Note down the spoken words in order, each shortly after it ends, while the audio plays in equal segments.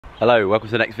Hello, welcome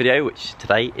to the next video, which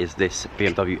today is this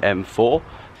BMW M4.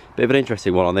 Bit of an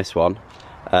interesting one on this one.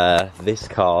 This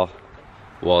car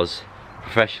was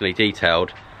professionally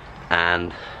detailed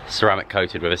and ceramic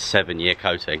coated with a 7-year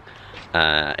coating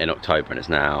in October, and it's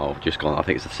now just gone. I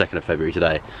think it's the 2nd of February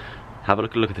today. Have a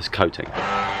look at this coating.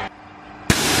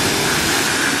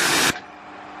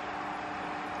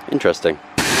 Interesting.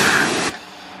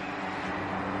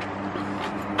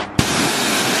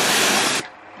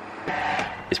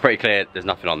 It's pretty clear there's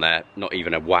nothing on there, not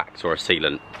even a wax or a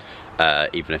sealant.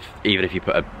 Even if you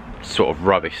put a sort of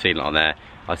rubbish sealant on there,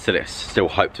 I still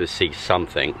hope to see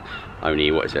something. Only,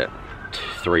 what is it,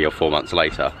 3 or 4 months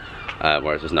later,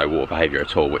 whereas there's no water behaviour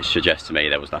at all, which suggests to me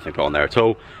there was nothing put on there at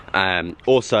all.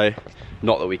 Also,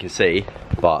 not that we can see,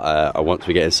 but once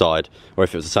we get inside, or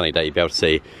if it was a sunny day, you'd be able to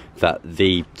see that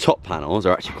the top panels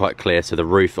are actually quite clear. So the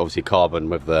roof, obviously carbon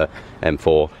with the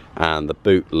M4, and the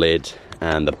boot lid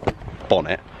and the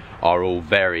bonnet are all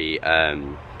very,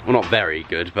 well, not very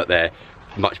good, but they're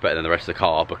much better than the rest of the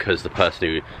car, because the person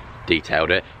who detailed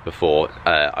it before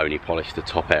only polished the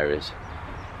top areas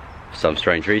for some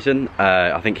strange reason.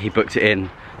 I think he booked it in,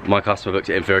 my customer booked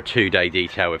it in for a 2-day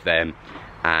detail with them,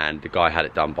 and the guy had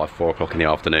it done by 4 o'clock in the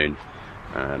afternoon.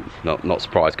 Not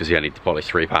surprised, because he only polished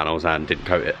 3 panels and didn't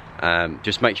coat it.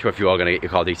 Just make sure if you are going to get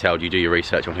your car detailed, you do your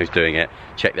research on who's doing it,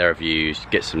 check their reviews,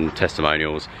 get some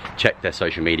testimonials, check their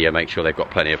social media, make sure they've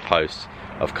got plenty of posts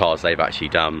of cars they've actually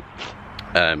done,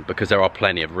 because there are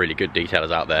plenty of really good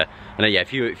detailers out there. And then, yeah,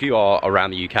 if you are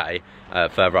around the UK,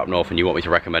 further up north, and you want me to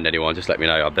recommend anyone, just let me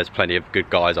know. There's plenty of good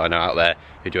guys I know out there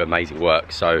who do amazing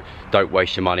work, so don't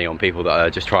waste your money on people that are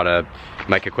just trying to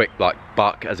make a quick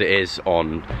buck, as it is,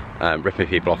 on ripping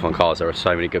people off on cars. There are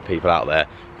so many good people out there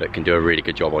that can do a really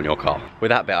good job on your car. With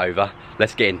that bit over,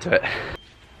 let's get into it.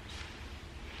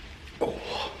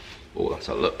 Oh, that's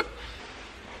a look.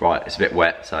 Right, it's a bit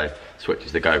wet, so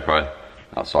switches the GoPro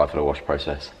outside for the wash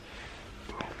process.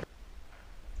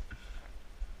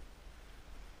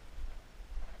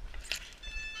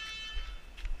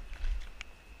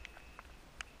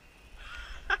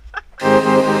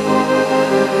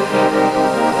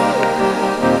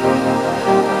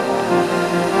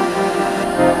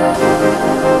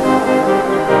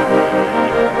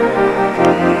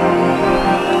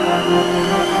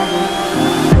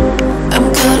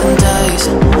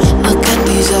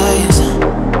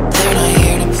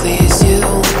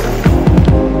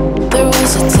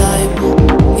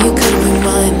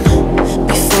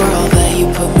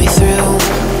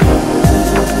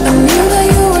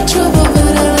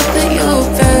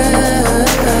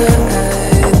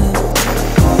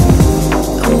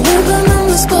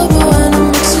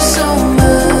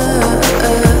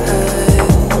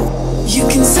 You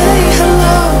can say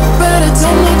hello, but I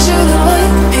don't need you to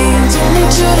like me. Don't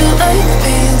need you to like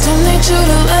me. Don't need you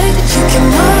to like. You can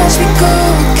watch me go,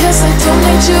 cause I don't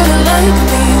need you to like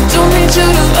me. Don't need you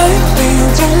to like me.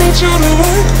 Don't need you to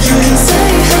like. You can say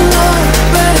hello.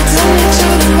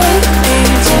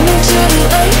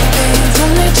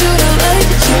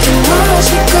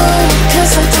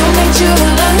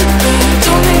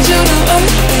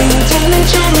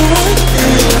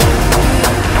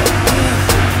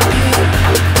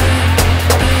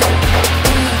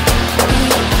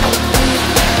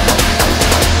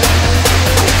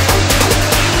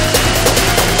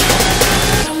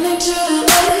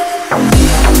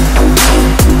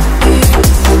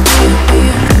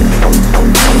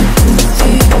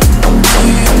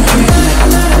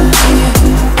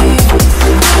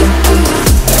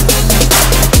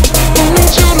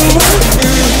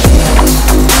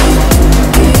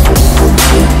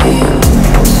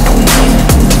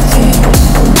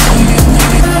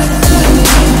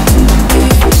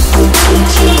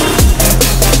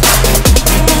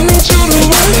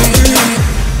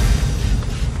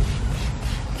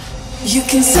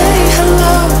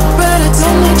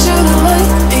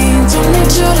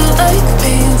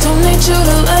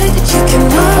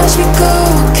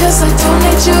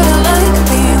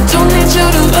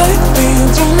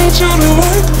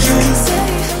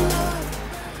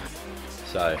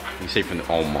 So you can see from the,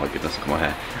 oh my goodness, look at my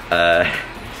hair.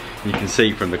 You can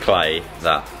see from the clay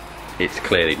that it's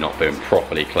clearly not been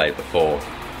properly clayed before,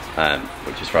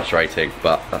 which is frustrating,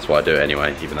 but that's why I do it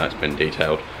anyway, even though it's been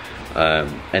detailed.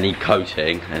 Any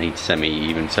coating, any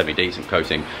even semi-decent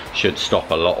coating, should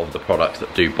stop a lot of the products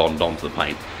that do bond onto the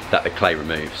paint that the clay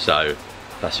removes. So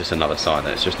that's just another sign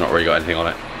that it's just not really got anything on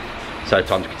it. So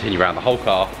time to continue around the whole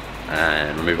car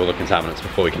and remove all the contaminants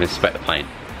before we can inspect the paint,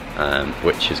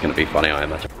 which is going to be funny, I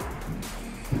imagine.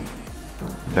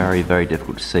 Very, very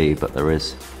difficult to see, but there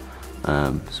is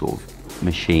sort of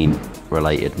machine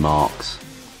related marks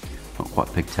not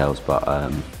quite pigtails,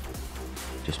 but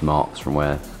just marks from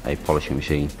where a polishing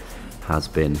machine has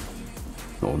been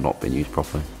or not been used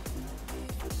properly.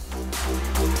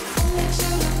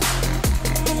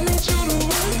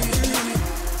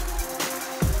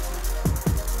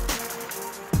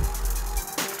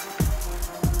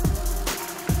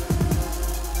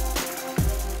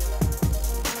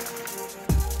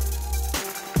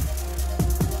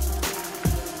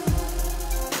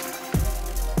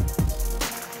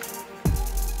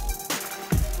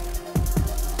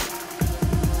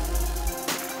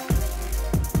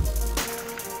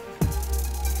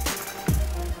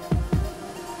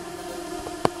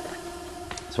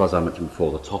 So as I mentioned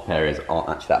before, the top areas aren't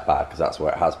actually that bad because that's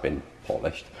where it has been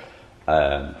polished.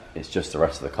 It's just the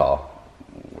rest of the car,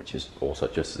 which is also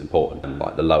just as important. And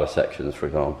like the lower sections, for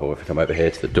example, if you come over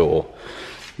here to the door,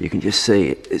 you can just see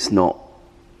it's not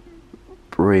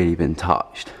really been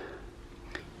touched.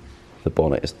 The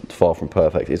bonnet is far from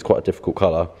perfect. It's quite a difficult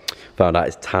colour. Found out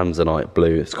it's Tanzanite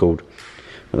blue, it's called.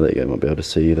 Oh, there you go, you might be able to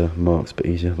see the marks a bit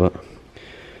easier, but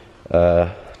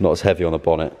not as heavy on the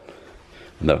bonnet.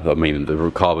 No, I mean the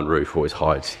carbon roof always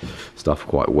hides stuff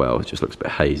quite well. It just looks a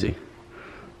bit hazy.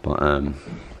 But so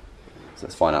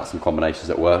let's find out some combinations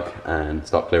that work and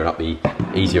start clearing up the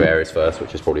easier areas first,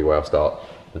 which is probably where I'll start.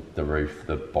 The roof,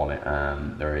 the bonnet,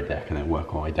 and the rear deck, and then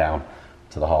work my way down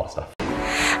to the harder stuff.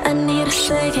 I need a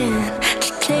second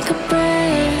to take a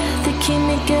breath to keep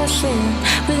me guessing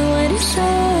with what you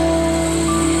say.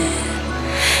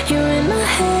 You're in my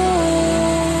head.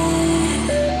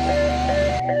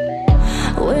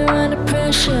 We're under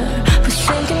pressure, we're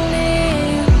sinking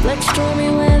in like stormy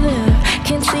weather.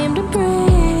 Can't seem to breathe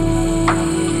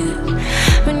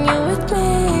when you're with me.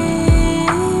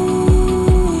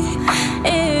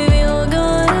 If you're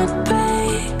gonna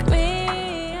break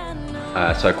me, I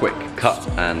know. So a quick cut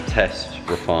and test,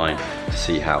 refine to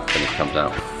see how the finish comes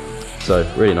out. So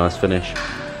really nice finish,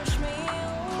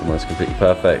 almost completely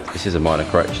perfect. This is a minor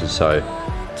correction, so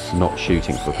not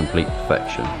shooting for complete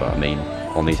perfection, but I mean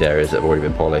on these areas that have already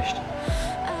been polished,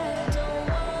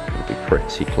 it'll be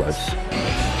pretty close.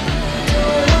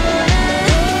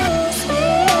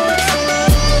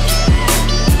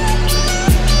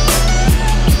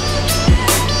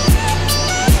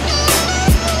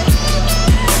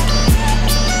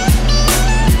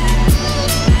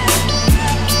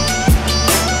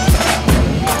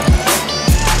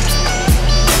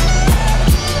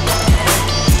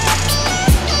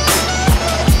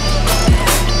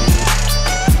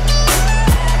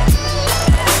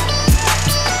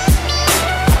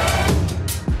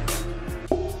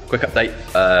 Quick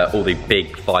update, all the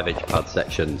big 5-inch pad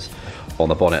sections on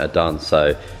the bonnet are done,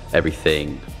 so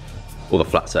everything, all the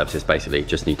flat surfaces basically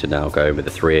just need to now go with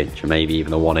the 3-inch or maybe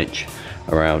even the 1-inch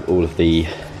around all of the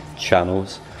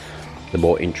channels, the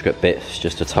more intricate bits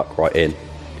just to tuck right in,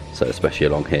 so especially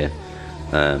along here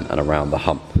and around the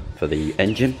hump for the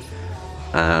engine,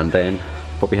 and then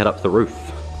probably head up to the roof.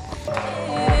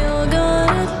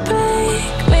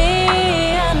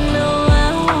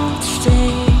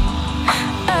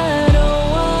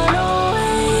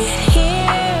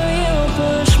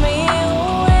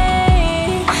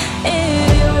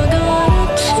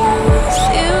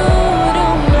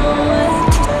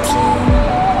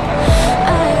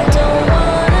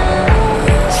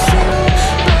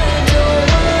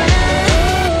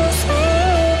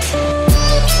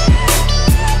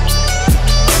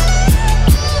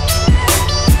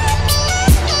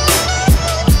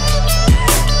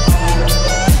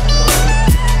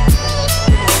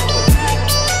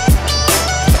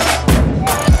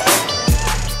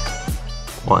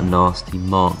 Quite a nasty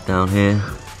mark down here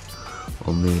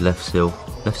on the left sill.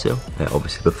 Left sill? Yeah,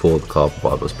 obviously before the carbon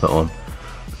fibre was put on.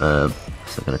 So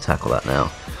I'm going to tackle that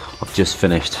now. I've just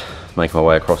finished making my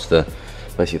way across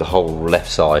basically the whole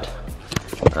left side.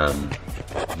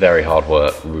 Very hard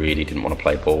work, really didn't want to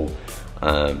play ball.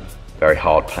 Very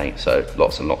hard paint, so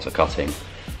lots and lots of cutting.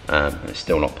 It's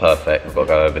still not perfect. I've got to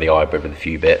go over the hybrid with a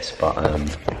few bits, but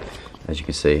as you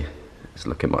can see, it's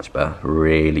looking much better.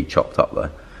 Really chopped up though.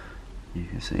 You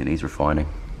can see it needs refining,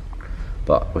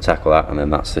 but we'll tackle that, and then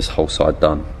that's this whole side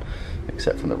done,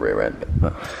 except from the rear end bit.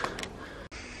 But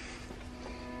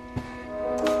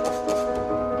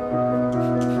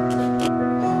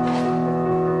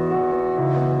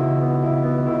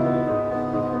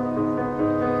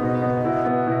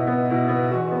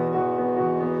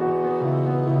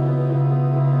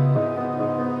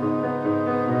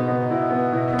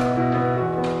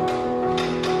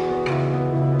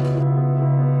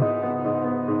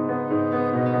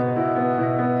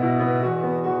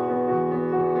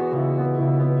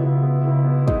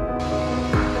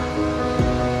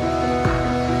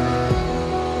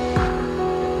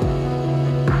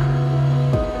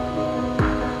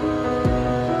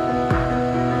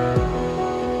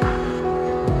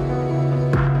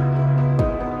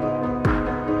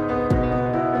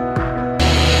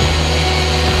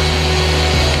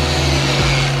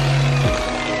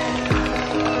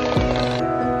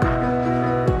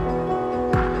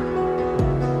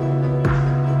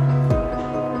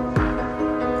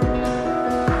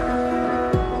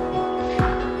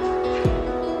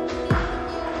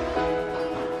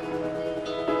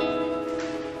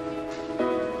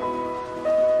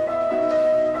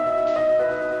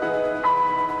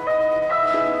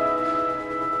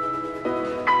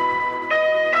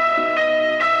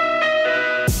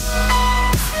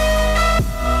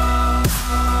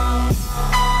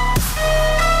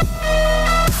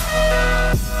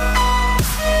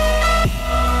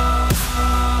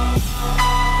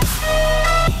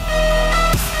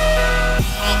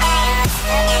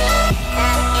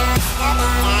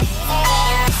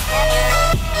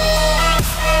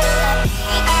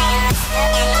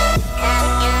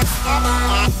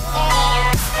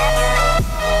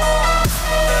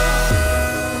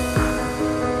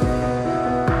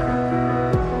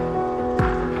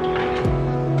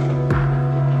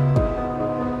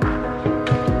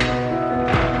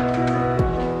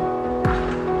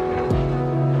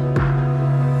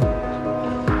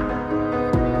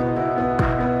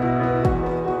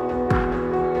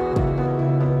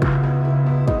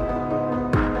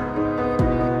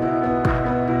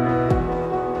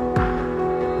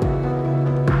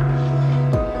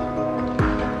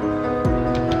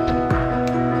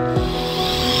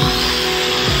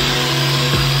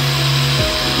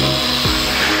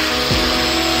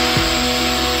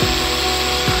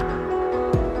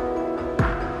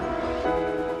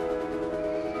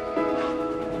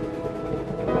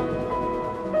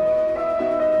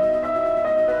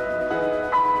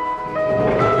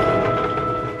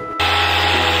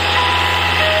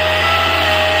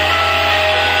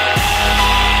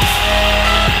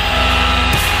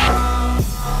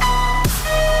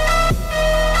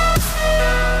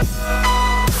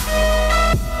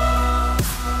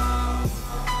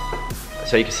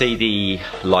so you can see the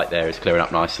light there is clearing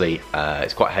up nicely.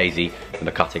 It's quite hazy from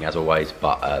the cutting as always,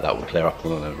 but that will clear up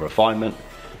on the refinement.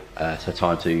 So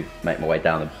time to make my way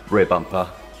down the rear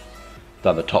bumper,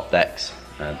 down the top decks,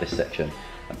 this section,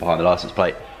 and behind the license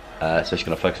plate. So just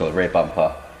going to focus on the rear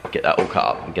bumper, get that all cut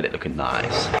up and get it looking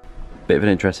nice. Bit of an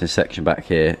interesting section back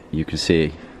here. You can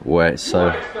see where it's so...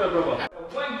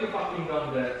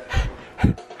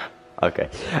 Okay,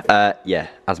 yeah,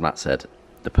 as Matt said,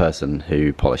 the person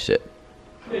who polished it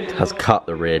has cut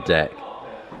the rear deck,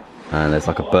 and there's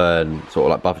like a burn, sort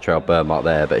of like buffer trail burn mark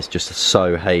there, but it's just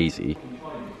so hazy.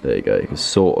 There you go, you can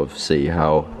sort of see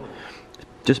how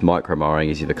just micro marring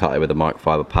is either cut it with a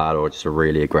microfiber pad or just a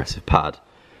really aggressive pad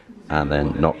and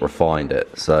then not refined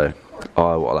it. So what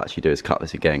I'll actually do is cut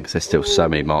this again because there's still so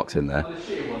many marks in there,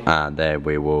 and then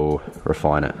we will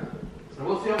refine it.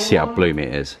 See how bloomy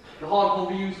it is.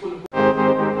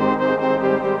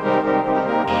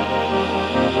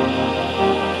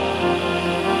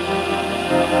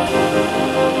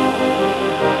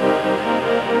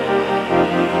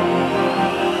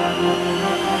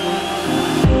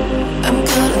 I'm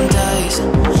cutting dice.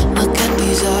 Look at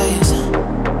these eyes.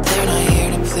 They're not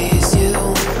here to please you.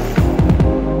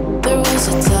 There was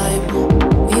a time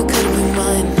you could have been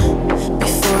mine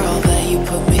before all that you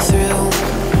put me through.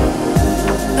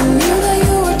 I knew that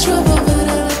you were trouble, but I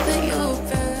let that you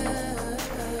bad.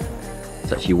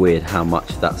 It's actually weird how much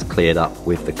that's cleared up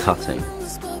with the cutting.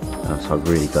 So I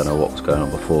really don't know what was going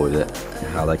on before with it,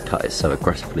 how they cut it so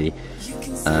aggressively,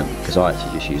 because I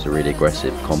actually just used a really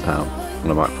aggressive compound on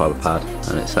a microfiber pad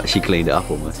and it's actually cleaned it up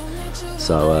almost.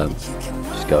 So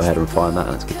just go ahead and refine that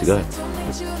and it's good to go.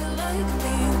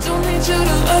 Don't need you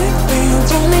to like me,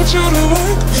 don't need you to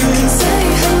like me. You can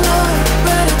say hello,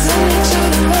 but I don't need you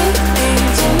to like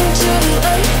me. Don't need you to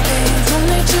like me, don't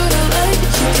need you to like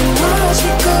me. You can watch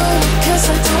me go,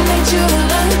 cause I don't need you to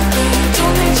like me.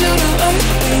 Don't need you to like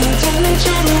me, don't need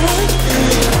you to like me.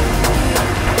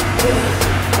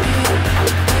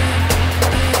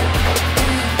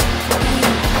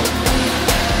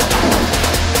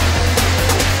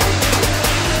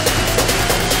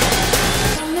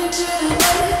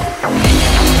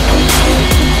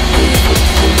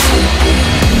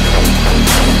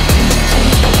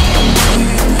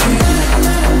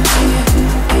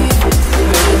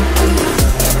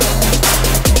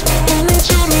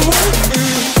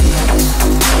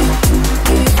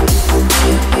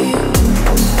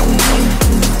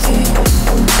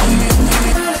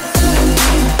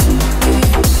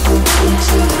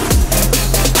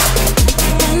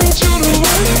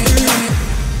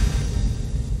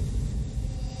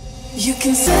 You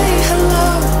can say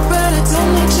hello, but I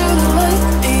don't need you to like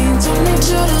me. Don't need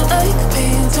you to like me.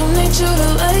 Don't need you to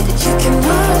like me. You can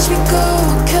watch me go,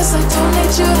 cause I don't need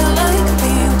you to like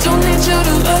me. Don't need you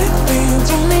to like me.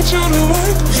 Don't need you to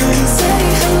like me. You can say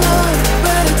hello,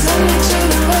 but I don't need you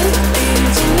to like me.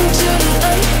 Don't need you to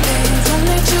like me. Don't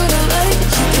need you to like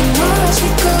me. You can watch me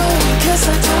go, cause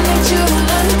I don't need you to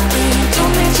like me.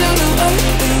 Don't need you to like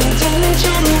me. Don't need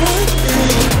you to like me.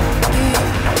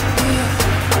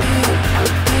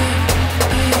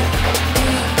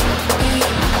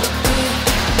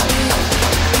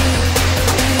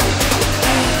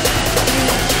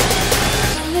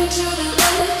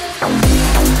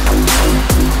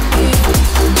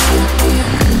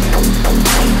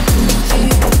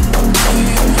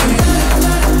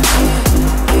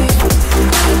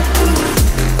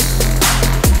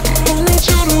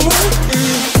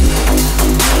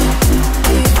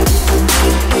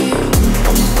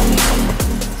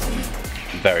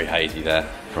 Very hazy there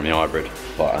from the hybrid,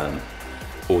 but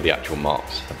all the actual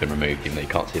marks have been removed, even though you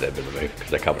can't see they've been removed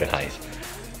because they're covered in haze.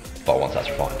 But once that's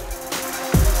refined.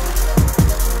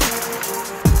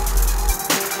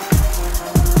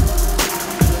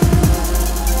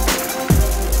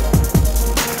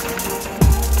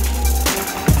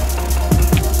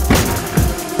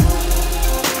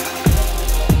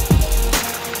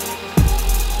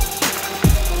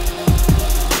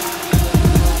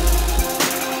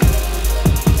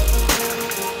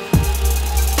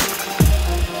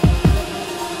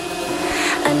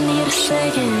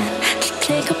 To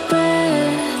take a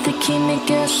breath, to keep me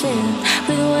guessing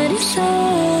with what you say.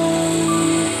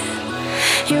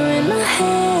 You're in my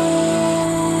head.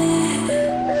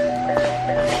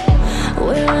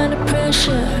 We're under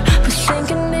pressure, we're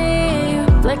sinking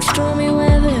deep like stormy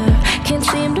weather. Can't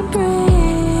seem to breathe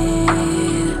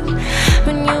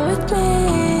when you're with me.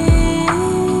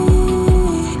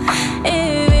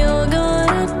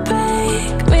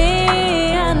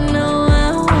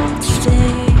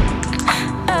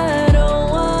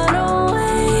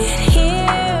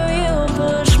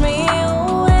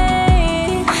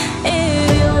 If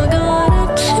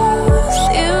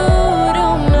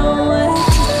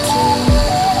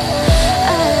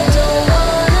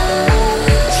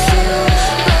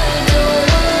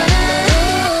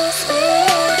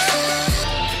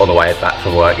on the way back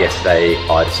from work yesterday,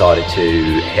 I decided to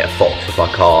hit a fox with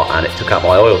my car and it took out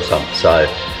my oil sump, so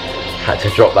had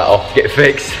to drop that off to get it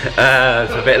fixed. It's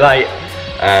a bit late,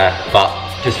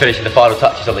 but just finishing the final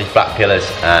touches on these black pillars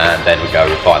and then we go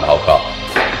refine the whole car.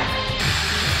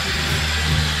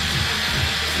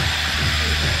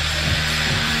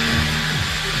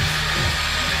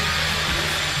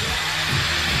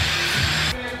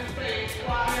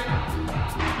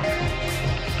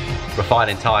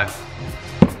 Refining time.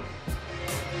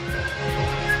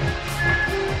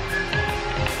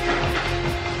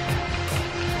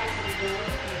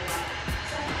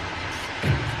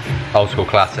 Old school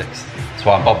classics. That's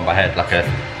why I'm bobbing my head like a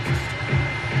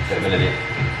bit of an idiot.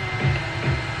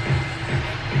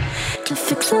 To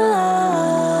fix a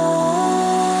love,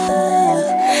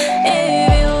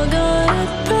 if you're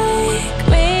gonna break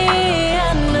me,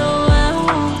 I know I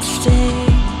won't stay.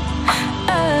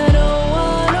 I don't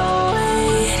wanna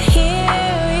wait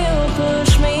here, you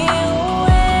push me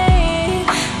away.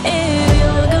 If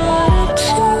you're gonna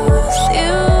choose,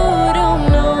 you don't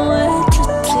know what to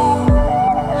do.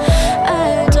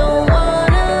 I don't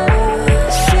wanna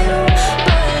lose you,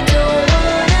 but don't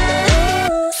wanna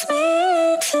lose me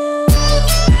too.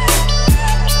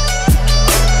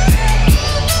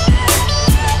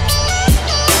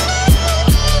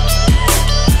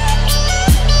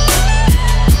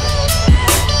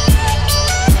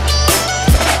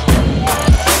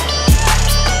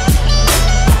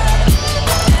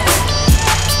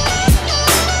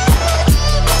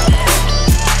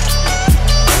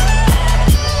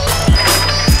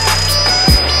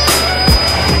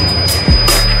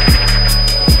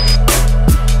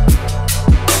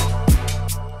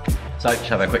 So just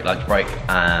have a quick lunch break.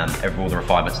 All the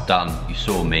refinements done. You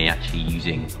saw me actually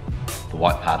using the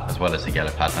white pad as well as the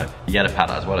yellow pad. No, the yellow pad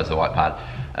as well as the white pad,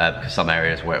 because some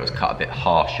areas where it was cut a bit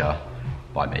harsher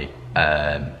by me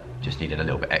just needed a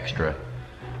little bit extra,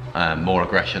 more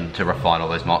aggression to refine all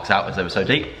those marks out as they were so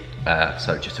deep.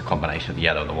 So just a combination of the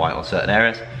yellow and the white on certain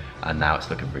areas, and now it's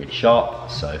looking really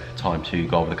sharp. So time to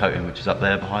go over the coating, which is up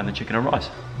there behind the chicken and rice.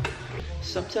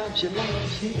 Sometimes you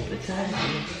love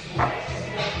hypnotizing.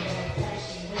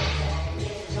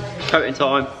 Coating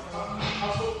time.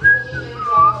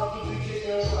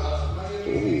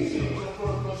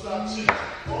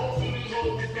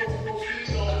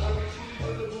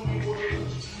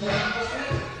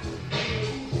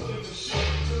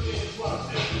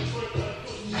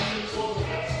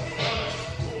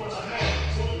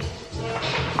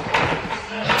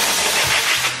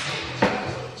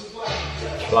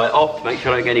 Light off, make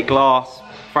sure I don't get any glass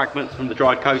fragments from the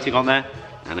dried coating on there.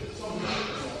 And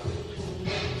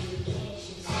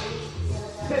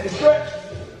hit the stretch.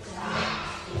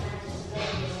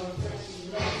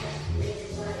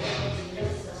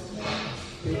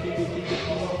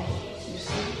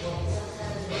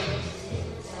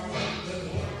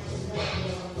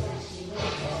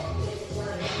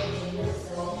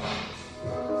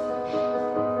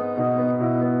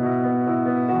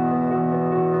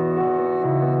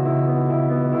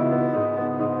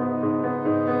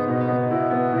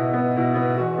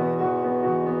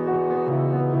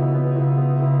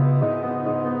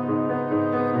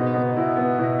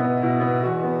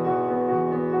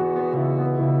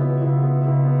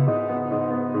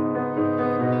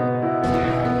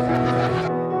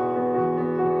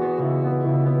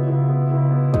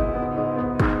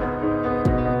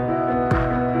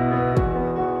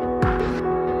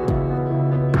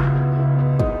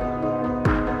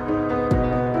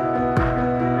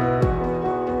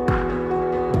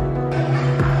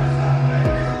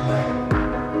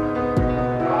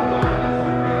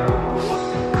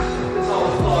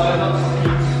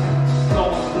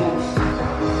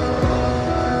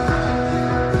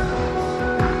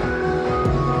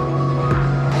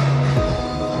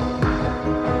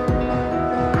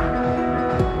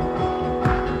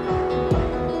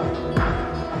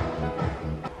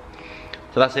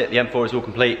 So that's it, the M4 is all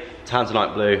complete.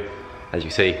 Tanzanite blue, as you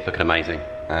see, looking amazing.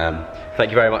 Thank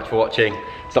you very much for watching.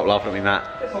 Stop laughing at me,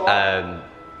 Matt.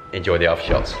 Enjoy the after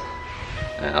shots.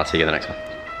 And I'll see you in the next one.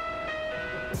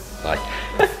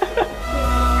 Bye.